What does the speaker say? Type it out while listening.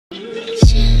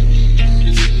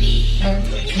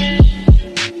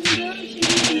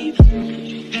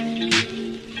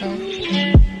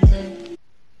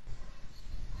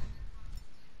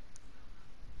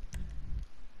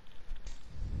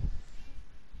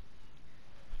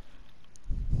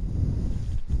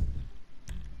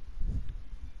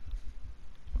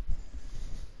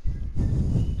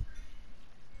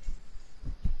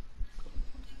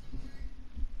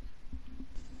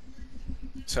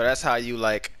So that's how you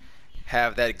like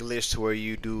have that glitch to where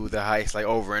you do the heist like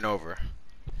over and over.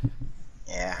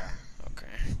 Yeah.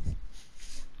 Okay.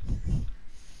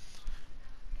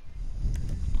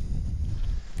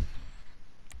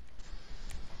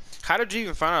 How did you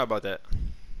even find out about that?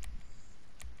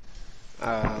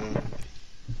 Um,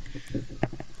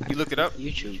 You looked it up?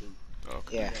 YouTube.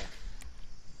 Okay. Yeah.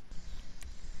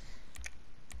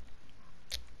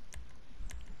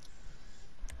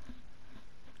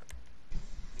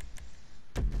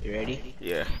 You ready?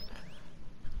 Yeah.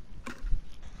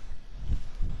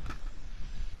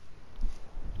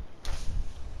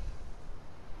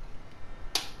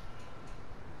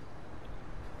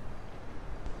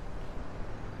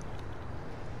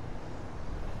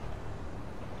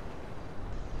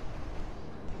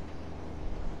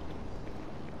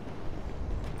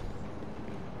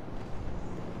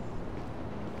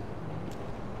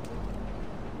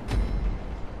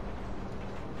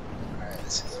 Alright,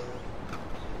 let's go.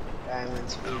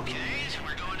 Diamonds. Okay, so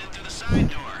we're going in through the side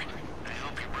door. I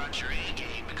hope you brought your A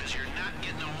game because you're not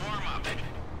getting a warm up.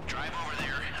 Drive over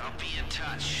there and I'll be in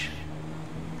touch.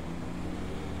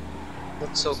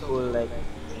 Looks so cool, like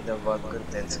in the vault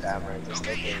contents camera, just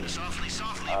like Okay, in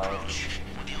softly um, approach.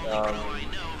 With the only pro I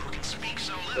know who can speak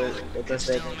so little. it was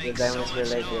like the diamonds were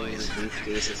like in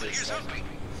briefcases and stuff.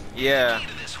 Yeah.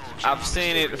 I've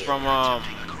seen it from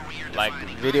like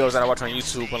videos that I watch on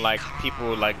YouTube and like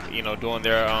people like doing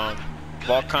their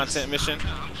vault content mission,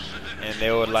 and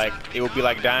they would like it would be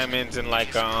like diamonds in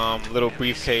like little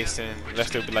briefcase, and the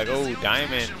rest would be like, oh,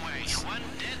 diamond.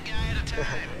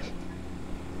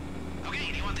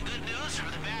 Okay, do you want the good news or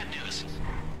the bad news?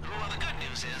 Well, the good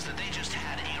news is that they just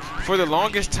had a For the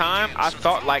longest time, I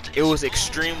thought like it was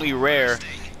extremely rare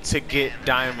to get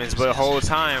diamonds, but the whole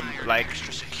time like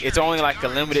it's only like a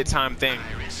limited time thing.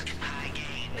 risk, high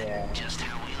gain. Yeah. Just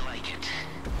how we like it.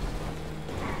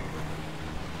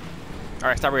 All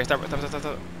right, stop right here,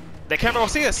 stop. They can't all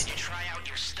see us. Did you try out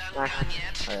your stun Ah, gun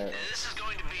yet? alright. This is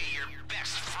going to be your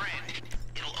best friend.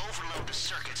 It'll overload the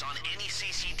circuits on any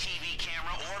CCTV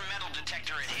camera or metal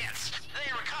detector it hits.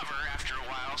 They recover after a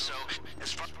while, so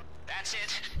as far that's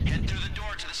it. Head through the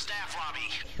door to the staff lobby.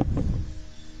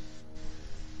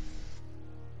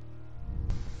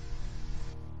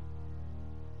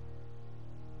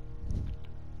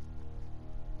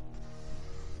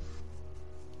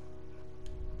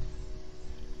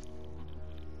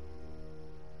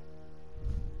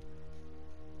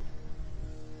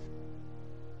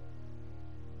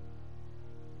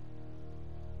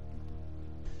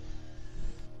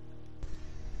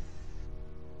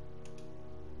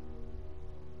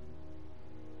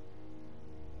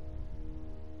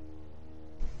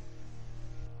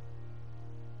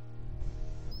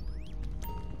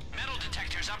 Metal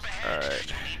detectors up ahead. All right.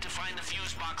 You need to find the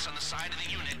fuse box on the side of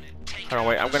the unit. Take Hold on,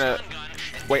 wait. out I'm the gonna stun gun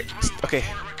and wait. get through Okay,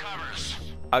 before it recovers.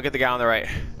 I'll get the guy on the right.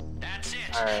 That's it.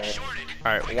 Alright. Short it.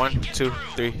 All right, Quickly, 1, get 2,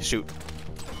 through. 3, shoot.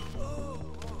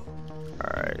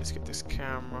 All right, let's get this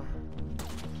camera.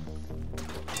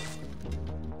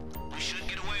 We should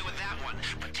get away with that one,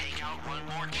 but take out one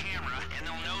more camera and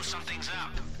they'll know something's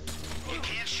up. You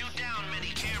can't shoot down many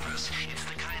cameras. It's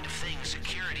the kind of thing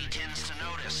security tends to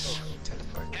notice.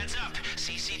 Teleport. Heads up,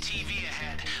 CCTV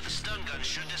ahead. The stun gun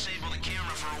should disable the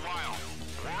camera for a while.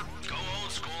 Or go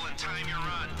old school and time your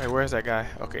run. Hey, where's that guy?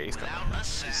 Okay, he's coming. Without a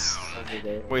sound. Over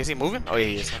there. Wait, is he moving? Oh yeah,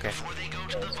 he is. Okay. Before they go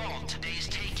to the vault, today's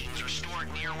takings are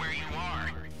stored near where you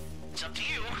are. It's up to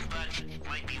you, but it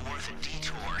might be worth a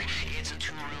detour. It's a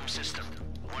two-room system.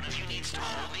 One of you needs to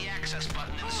hold the access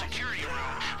button in the security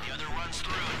room. The other runs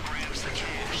through and grabs the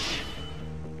cash.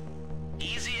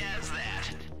 Easy as that.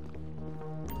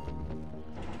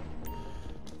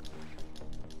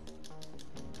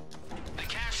 The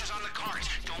cash is on the cart.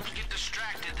 Don't get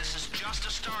distracted. This is just a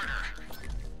starter.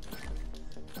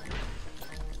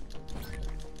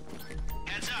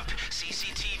 Heads up.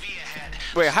 CCTV ahead.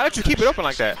 Wait, how did you keep it open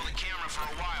like that? Disable the camera for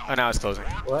a while. Oh, now it's closing.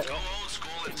 What? Go old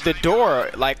school and The time your door,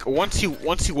 like once you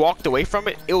walked away from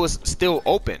it, it was still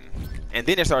open, and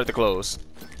then it started to close.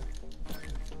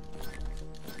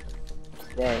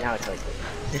 Yeah, now it's open.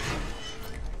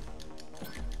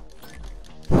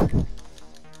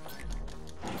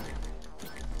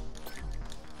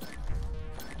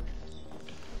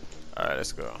 All right,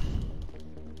 let's go.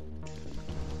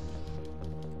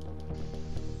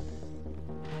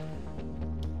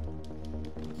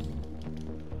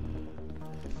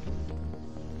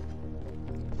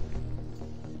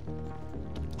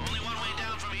 Only one way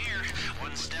down from here,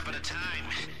 one step at a time.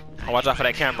 Oh, watch out for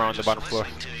that camera on the Just bottom floor.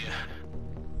 listening to you.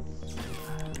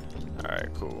 All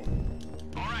right, cool.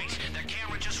 All right, that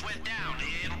camera just went down.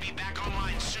 It'll be back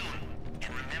online soon. And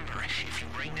remember, if you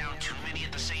bring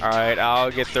All right,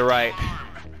 I'll get the right.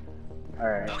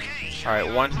 Alright. All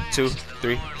right, 1, 2,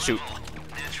 3, shoot.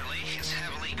 Naturally, it's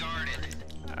heavily guarded.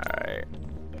 All right.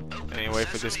 Let me wait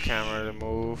for this camera to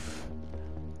move.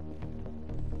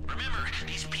 Remember,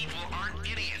 these people aren't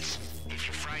idiots. If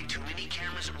you fry too many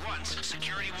cameras at once,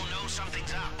 security will know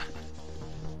something's up.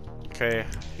 Okay,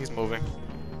 he's moving.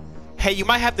 Hey, you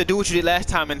might have to do what you did last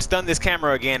time and stun this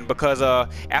camera again because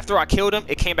after I killed him,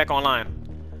 it came back online.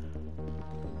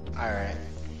 Alright.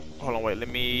 Hold on, wait,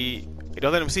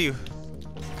 don't let him see you.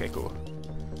 Okay, cool.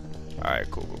 Alright,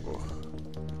 cool.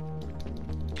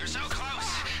 You're so close.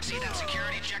 See that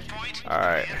security checkpoint?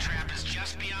 Alright. The man trap is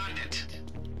just beyond it.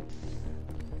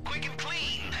 Quick and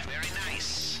clean. Very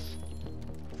nice.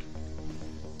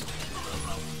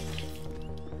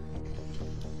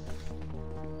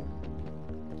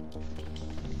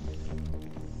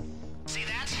 See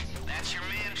that? That's your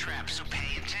man trap, so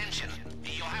pay attention.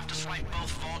 You'll have to swipe both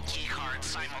vault key cards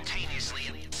simultaneously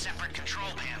in separate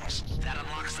control panels. That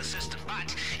unlocks the system,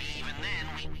 but even then,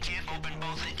 we can't open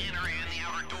both the inner and the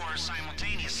outer doors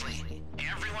simultaneously.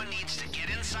 Everyone needs to get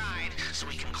inside so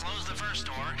we can close the first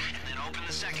door and then open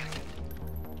the second.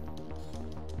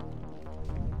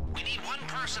 We need one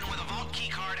person with a vault key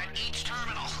card at each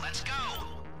terminal. Let's go.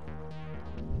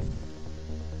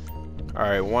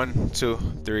 Alright, 1, 2,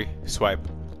 3, swipe.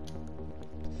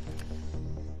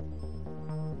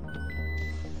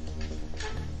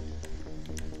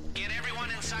 Get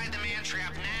everyone inside the man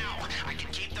trap now. I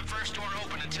can keep the first door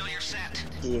open until you're set.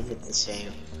 See if it's the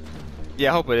same.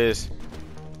 Yeah, I hope it is.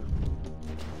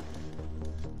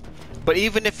 But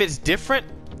even if it's different,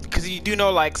 because you do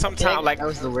know, like, sometimes, like, that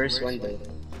was the worst one though.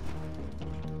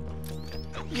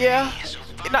 yeah,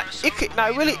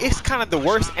 really, it's kind of the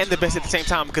worst and the best at the same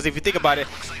time. Because if you think about it,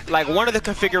 like, one of the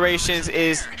configurations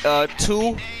is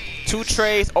two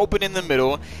trays open in the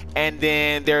middle, and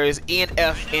then there is E and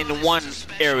F in one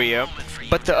area.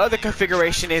 But the other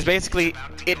configuration is basically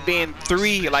it being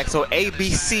 3, like, so A, B,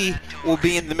 C will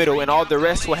be in the middle, and all the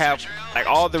rest will have, like,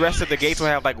 all the rest of the gates will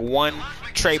have like one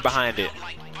tray behind it.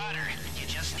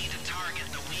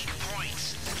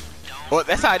 Well,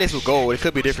 that's how it is with gold. It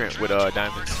could be different with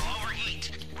diamonds.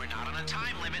 We're not on a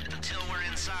time limit until we're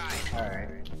inside. Alright.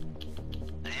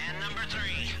 And number 3.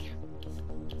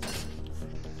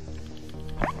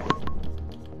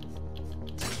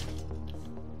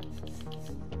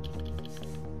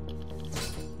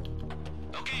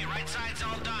 Okay, right side's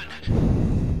all done.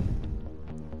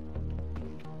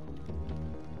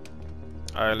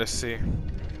 Alright, let's see.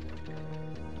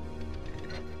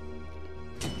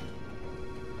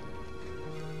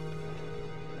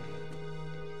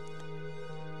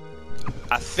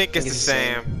 I think it's the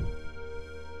same.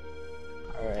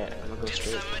 Alright, I'm gonna go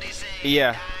straight.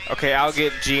 Yeah. Okay, I'll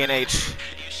get G and H.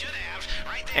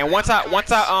 And once I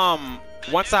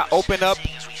open up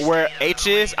where H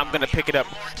is, I'm gonna pick it up.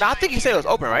 Now I think you said it was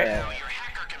open, right?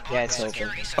 Yeah, it's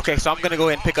open. Okay, so I'm gonna go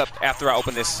ahead and pick up after I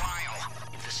open this.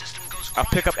 I'll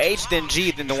pick up H, then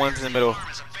G, then the ones in the middle.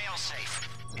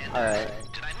 Alright.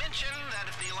 Did I mention that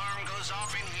if the alarm goes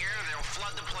off in here, they'll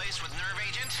flood the place with nerve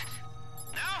agent?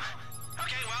 No?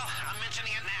 Okay, well, I'm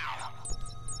mentioning it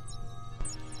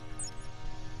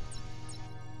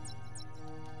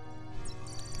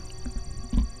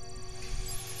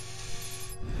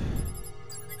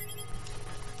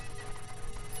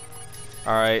now.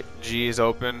 Alright, G is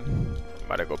open. I'm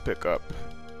about to go pick up.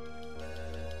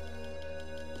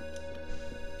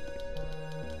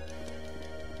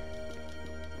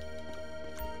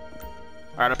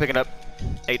 Alright, I'm picking up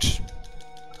H.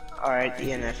 Alright,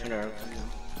 E and F are open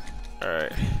now.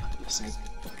 Alright.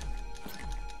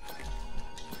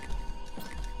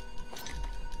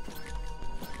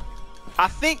 I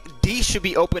think D should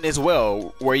be open as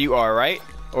well, where you are, right?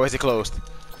 Or is it closed?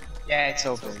 Yeah, it's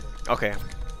open. Okay.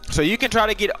 So you can try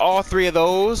to get all 3 of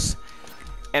those,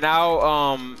 and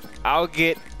I'll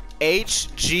get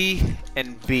H, G,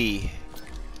 and B.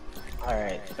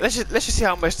 Alright. Let's just see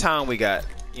how much time we got,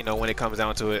 you know, when it comes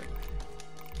down to it.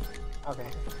 Okay.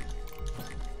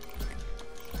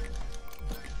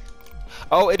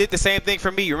 Oh, it did the same thing for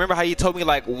me. Remember how you told me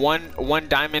like one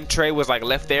diamond tray was like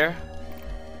left there?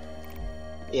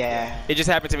 Yeah. It just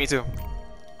happened to me too.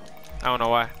 I don't know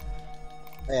why.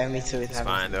 Yeah, me too. It's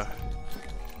fine though.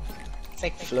 It's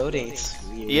like floating. It's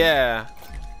weird. Yeah.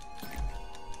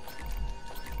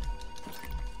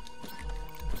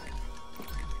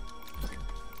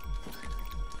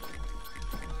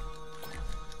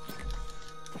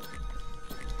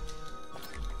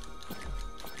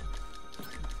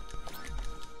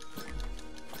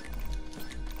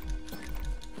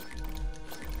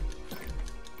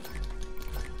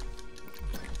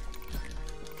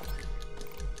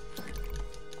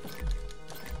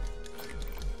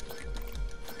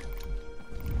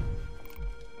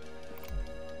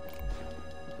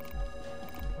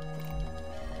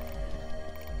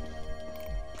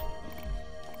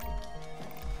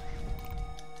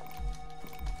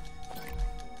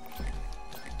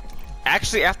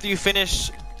 Actually, after you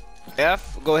finish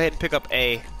F, go ahead and pick up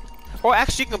A. Or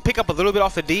actually, you can pick up a little bit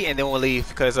off of D, and then we'll leave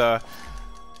because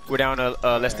we're down to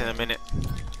less than a minute.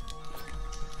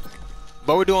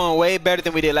 But we're doing way better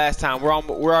than we did last time. We're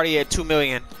already at 2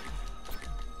 million.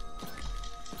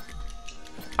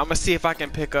 I'm gonna see if I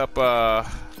can pick up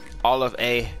all of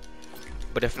A,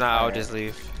 but if not, I'll just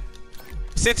leave.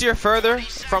 Since you're further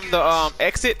from the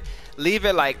exit, leave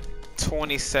it like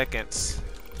 20 seconds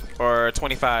or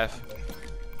 25.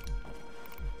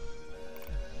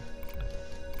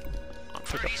 I'll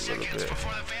pick up a little bit.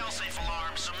 Before the failsafe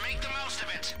alarm, so make the most of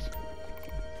it.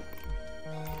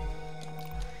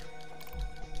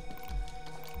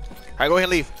 Alright, go ahead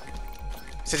and leave.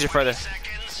 Since you're further.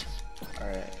 Seconds.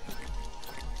 Alright.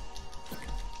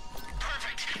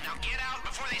 Perfect. Now get out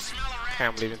before they smell a rat. Okay,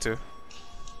 I'm leaving too.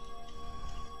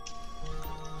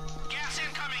 Gas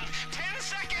incoming. 10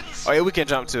 seconds. Oh yeah, we can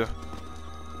jump too.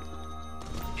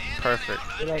 Perfect.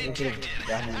 I feel like we could have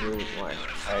done Route 1.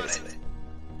 Alright.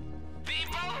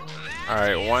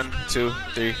 Alright, 1, 2,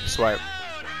 3, swipe.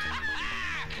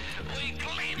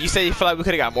 You said you feel like we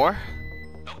could have got more?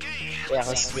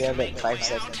 Yeah, we have like 5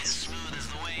 seconds.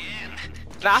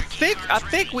 Now, I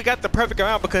think we got the perfect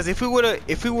amount because if we would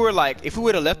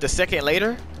have left a second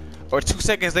later or 2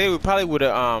 seconds later, we probably would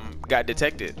have got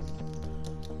detected.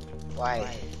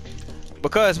 Why?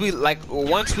 Because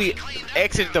once we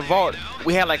exited the vault,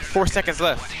 we had like 4 seconds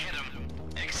left.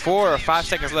 4 or 5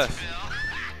 seconds left.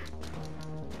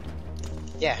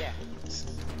 Yeah.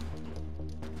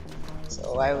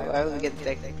 So why would we get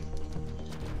detected?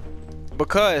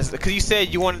 Because you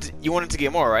said you wanted to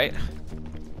get more, right?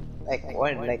 Like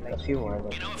a few more,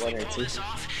 like 1 or 2.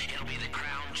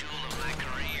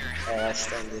 Alright, let's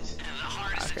done this.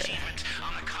 Okay.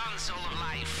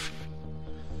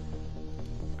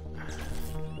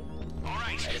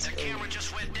 Alright, the camera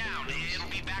just went down. It'll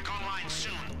be back online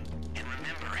soon. And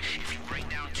remember, if you bring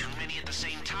down too many at the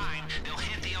same time, they'll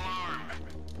hit the alarm.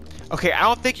 Okay, I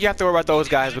don't think you have to worry about those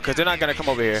guys because they're not gonna come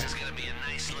over here. This is gonna be a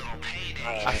nice little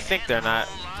payday. I think they're not.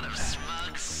 A lot of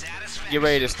smug satisfaction. Get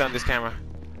ready to stun this camera.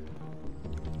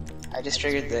 I just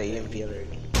triggered the EMP alert.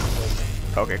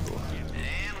 Okay, cool.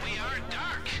 And we are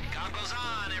dark. Goggles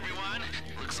on, everyone.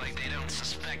 Looks like they don't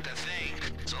suspect a thing.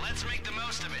 So let's make the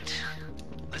most of it.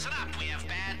 Listen up, we have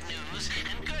bad news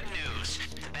and good news.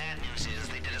 The bad news is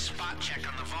they did a spot check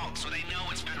on the vault, so they know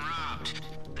it's been robbed.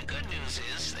 The good news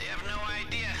is they have no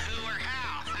idea who or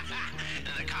how.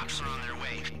 And the cops are on their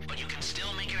way. But you can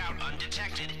still make it out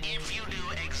undetected if you do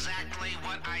exactly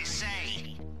what I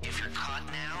say. If you're caught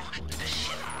now, the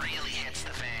shit really hits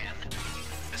the fan.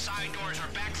 The side doors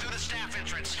are back through the staff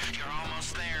entrance. You're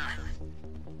almost there.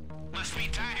 Must be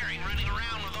tiring running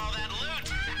around with all that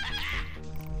loot.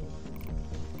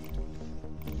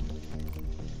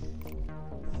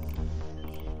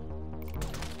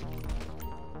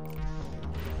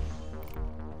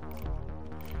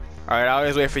 Alright, I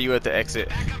always wait for you at the exit.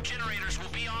 Backup generators will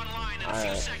be online in a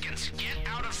few seconds. Get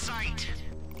out of sight.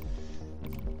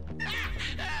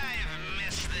 I've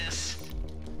missed this.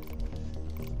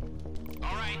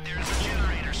 Alright, there's the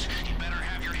generators. You better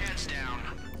have your heads down.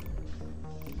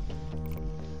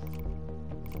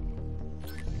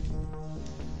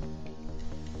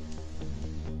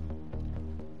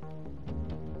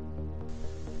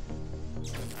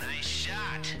 Nice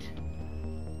shot.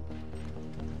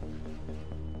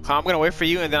 I'm gonna wait for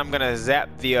you, and then I'm gonna zap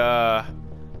the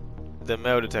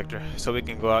metal detector so we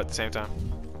can go out at the same time.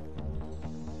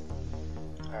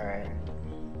 Alright.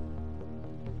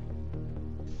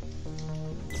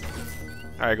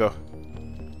 Alright, go.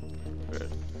 Good.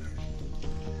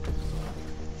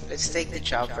 Let's take the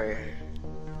chopper.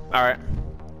 Alright.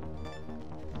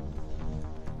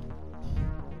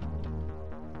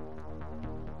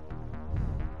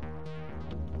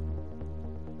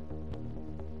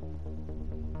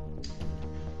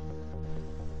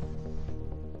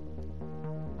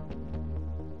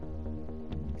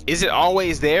 Is it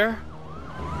always there?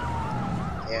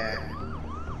 Yeah.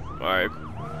 Alright.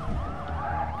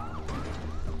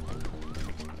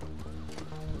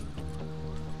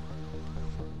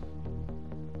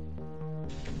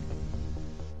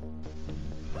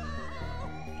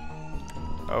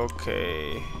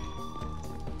 Okay.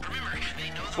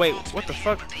 Wait, what the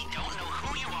fuck?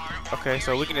 Okay,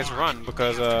 so we can just run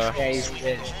because Yeah, he's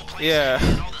dead. yeah.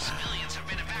 All the civilians have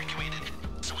been evacuated.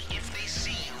 So if they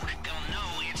see you, they'll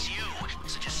know it's you.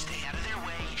 So just stay out of their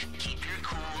way, keep your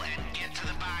cool, and get to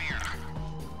the buyer.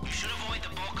 You should avoid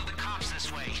the bulk of the cops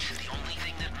this way. The only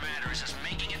thing that matters is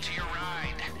making it to your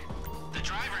ride. The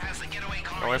driver has the getaway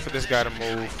car. I'll wait for this guy to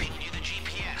move. Pinging you the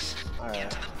GPS. Alright.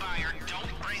 Get to the buyer, don't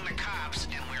bring the cops,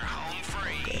 and we're home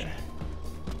free.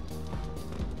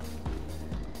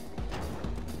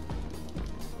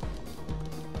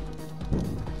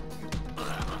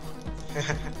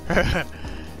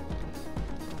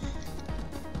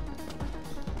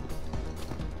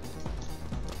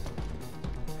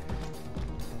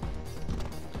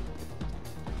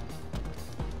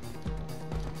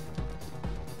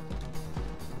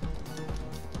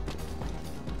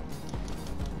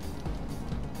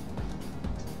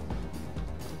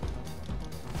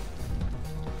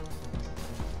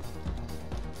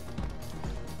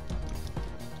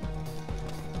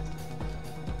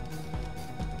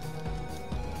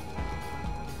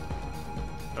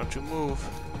 Don't you move.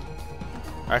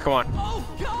 Alright, come on. Oh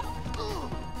God!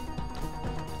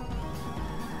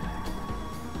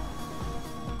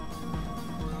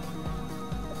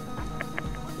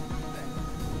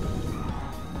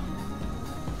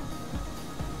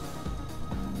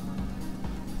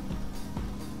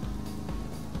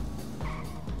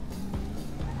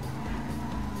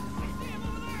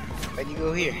 Why'd you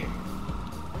go here?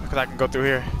 Because I can go through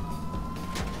here.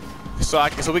 So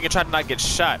we can try to not get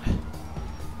shot.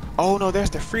 Oh no, there's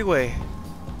the freeway.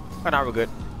 Oh, now we're good.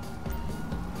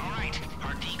 Alright,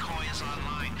 our decoy is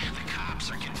online. The cops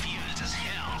are confused as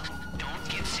hell. Don't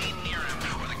get seen near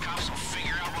him, or the cops will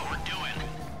figure out what we're doing.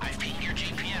 I've pinged your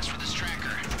GPS for this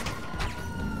tracker.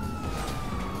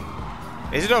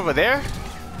 Is it over there?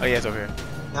 Oh yeah, it's over here.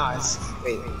 No, it's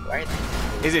wait, right?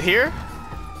 Is it here?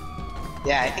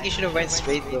 Yeah, I think you should have went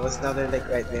straight. There was another like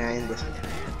right behind us.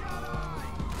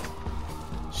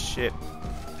 Shit.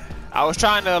 I was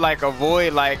trying to like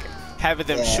avoid like having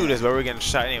them shoot us, but we're getting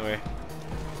shot anyway.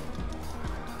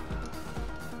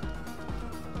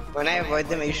 When I avoid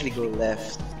them, I usually go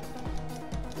left.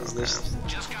 There's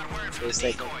Just got word from there's the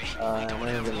like decoy.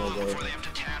 none of them are there. Before they have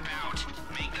to tap out.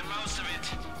 Make the most of it.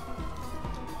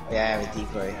 Oh, yeah, I have a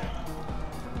decoy.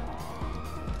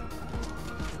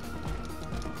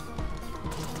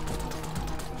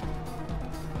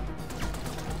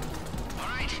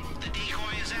 Alright, the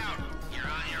decoy is out. You're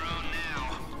on your own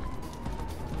now.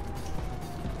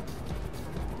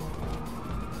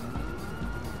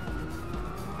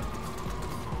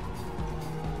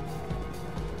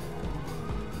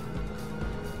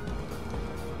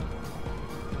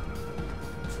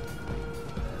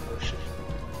 Oh shit.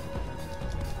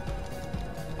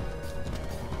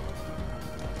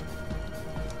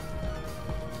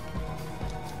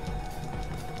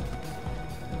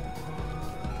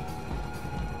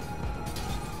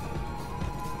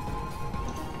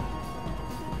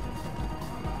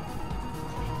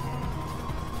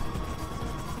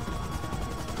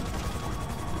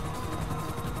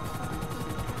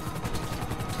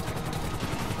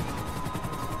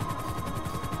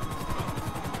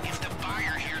 If the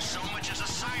buyer hears so much as a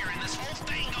siren, this whole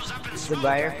thing goes up in Is the smoke.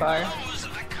 buyer far? Blows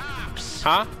at the cops.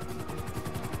 Huh?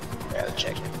 Yeah, I'll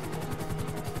check it.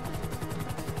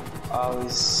 Oh,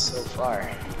 he's so far.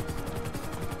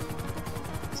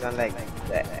 He's on like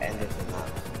the end of the map.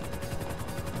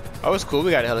 Oh, it's cool.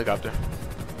 We got a helicopter.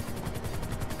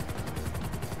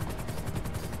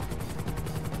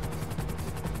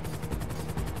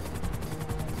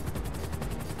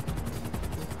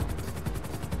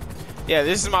 Yeah,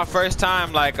 this is my first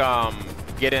time like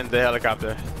getting the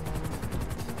helicopter.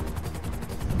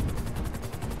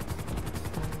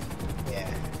 Yeah.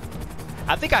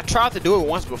 I think I tried to do it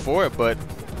once before, but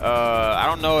I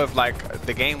don't know if like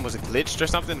the game was glitched or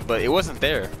something, but it wasn't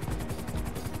there.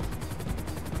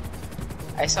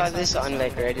 I saw this on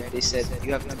like Reddit. They said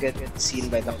you have to get seen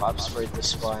by the cops for it to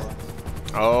spawn.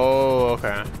 Oh,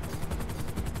 okay.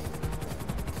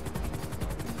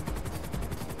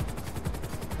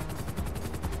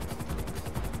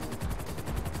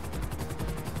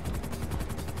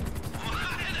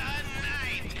 What a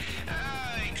night!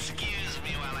 Oh, excuse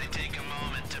me while I take a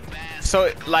moment to bask.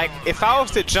 So, like, if I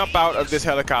was to jump out of this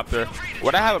helicopter,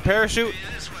 would I have a parachute?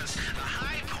 This was the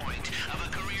high point of a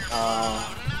career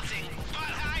nothing but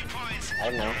high points. I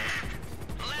don't know.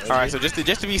 All right, so just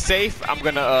to be safe, I'm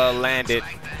gonna land it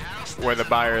where the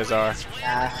buyers are.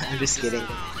 I'm just kidding.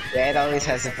 Yeah, it always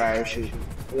has a parachute.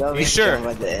 We always sure? jump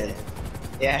at the end.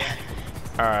 Yeah.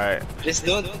 All right. Just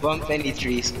don't bump any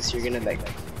trees because you're gonna like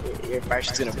your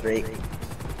parachute's gonna break.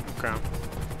 Okay.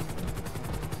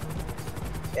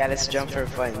 Yeah, let's jump for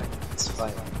fun. It's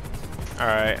fun. All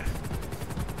right.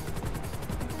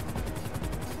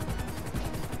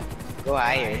 Go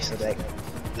higher so like you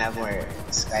can have more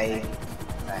sky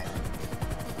time.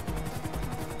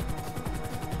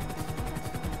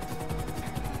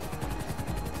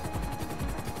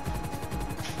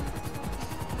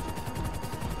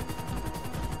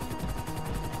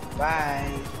 Bye.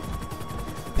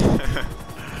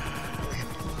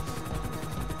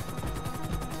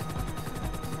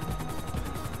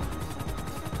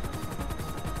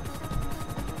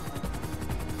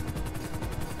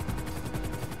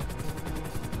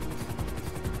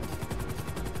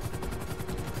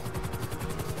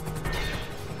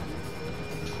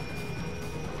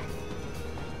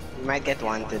 might get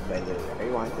wanted by the way. Are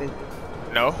you wanted?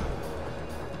 No.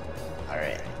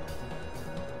 Alright.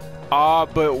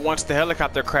 But once the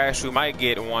helicopter crashed, we might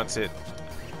get wanted.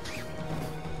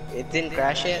 It didn't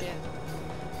crash yet?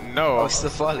 No. Oh, it's still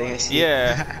falling, I see.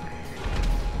 Yeah.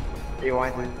 Are you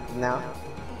wanted now?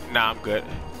 Nah, I'm good.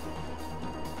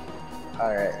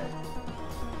 Alright.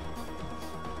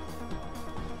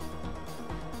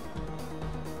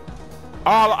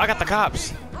 Oh, I got the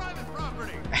cops.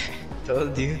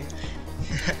 Told you.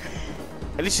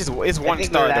 At least it's I one think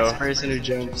star the last though. person who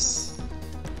jumps.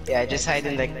 Yeah, just hide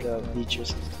in like the beach or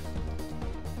something.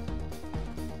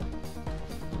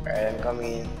 Alright, I'm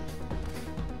coming in.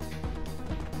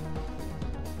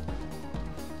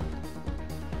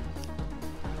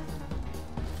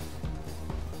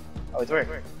 Oh, it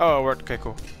worked. Oh, it worked. Okay,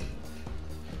 cool.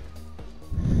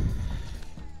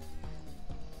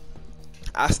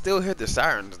 I still hear the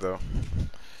sirens though.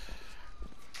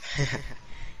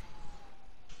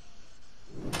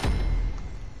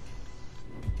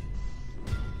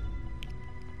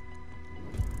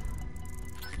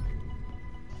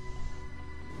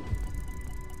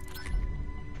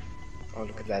 Oh,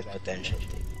 look at that potential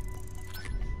thing.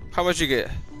 How much you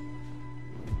get?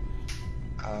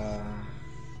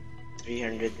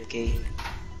 300k.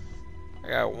 I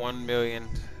got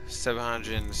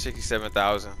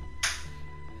 1,767,000.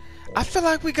 I feel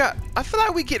like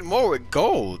we get more with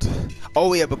gold.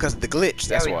 Oh yeah, because of the glitch.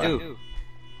 That's yeah, we why. do.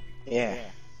 Yeah.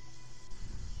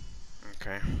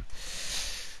 Okay.